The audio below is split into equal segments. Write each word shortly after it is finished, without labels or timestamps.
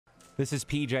This is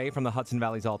PJ from the Hudson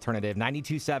Valley's Alternative,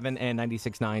 92.7 and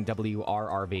 96.9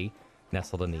 WRRV,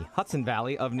 nestled in the Hudson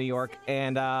Valley of New York.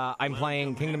 And I'm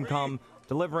playing Kingdom Come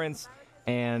Deliverance,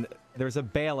 and there's a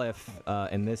bailiff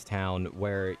in this town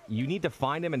where you need to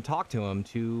find him and talk to him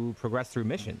to progress through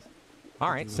missions. All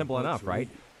right, simple enough, right?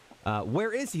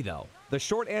 Where is he, though? The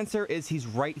short answer is he's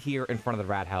right here in front of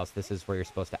the Rathause. This is where you're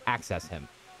supposed to access him.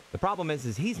 The problem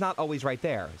is he's not always right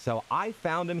there. So I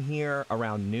found him here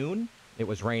around noon. It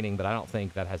was raining, but I don't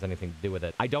think that has anything to do with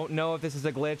it. I don't know if this is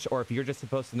a glitch or if you're just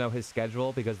supposed to know his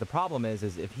schedule, because the problem is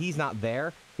if he's not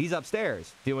there, he's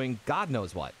upstairs doing God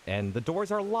knows what, and the doors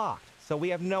are locked. So we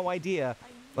have no idea.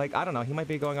 Like, I don't know. He might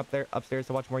be going upstairs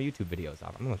to watch more YouTube videos.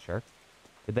 I'm not sure.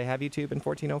 Did they have YouTube in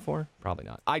 1404? Probably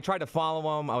not. I tried to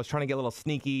follow him. I was trying to get a little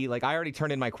sneaky. Like, I already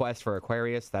turned in my quest for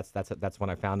Aquarius. That's when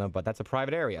I found him, but that's a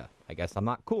private area. I guess I'm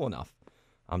not cool enough.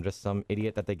 I'm just some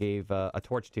idiot that they gave a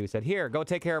torch to. Said, here, go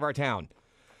take care of our town.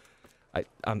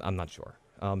 I'm not sure.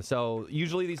 So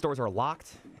usually these doors are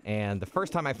locked, and the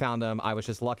first time I found them, I was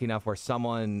just lucky enough where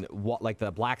someone, like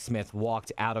the blacksmith,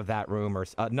 walked out of that room, or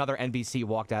another NPC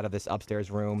walked out of this upstairs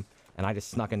room, and I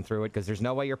just snuck in through it, because there's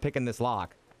no way you're picking this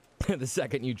lock. The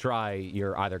second you try,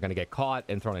 you're either going to get caught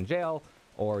and thrown in jail,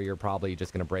 or you're probably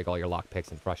just going to break all your lock picks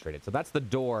and frustrated. So that's the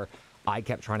door I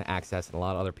kept trying to access, and a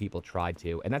lot of other people tried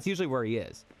to, and that's usually where he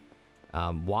is.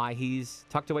 Why he's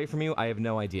tucked away from you, I have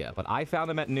no idea. But I found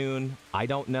him at noon. I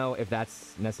don't know if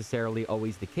that's necessarily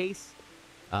always the case,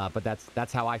 but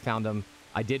that's how I found him.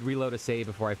 I did reload a save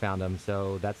before I found him,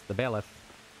 so that's the bailiff.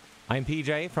 I'm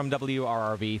PJ from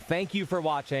WRRV. Thank you for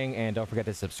watching, and don't forget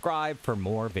to subscribe for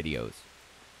more videos.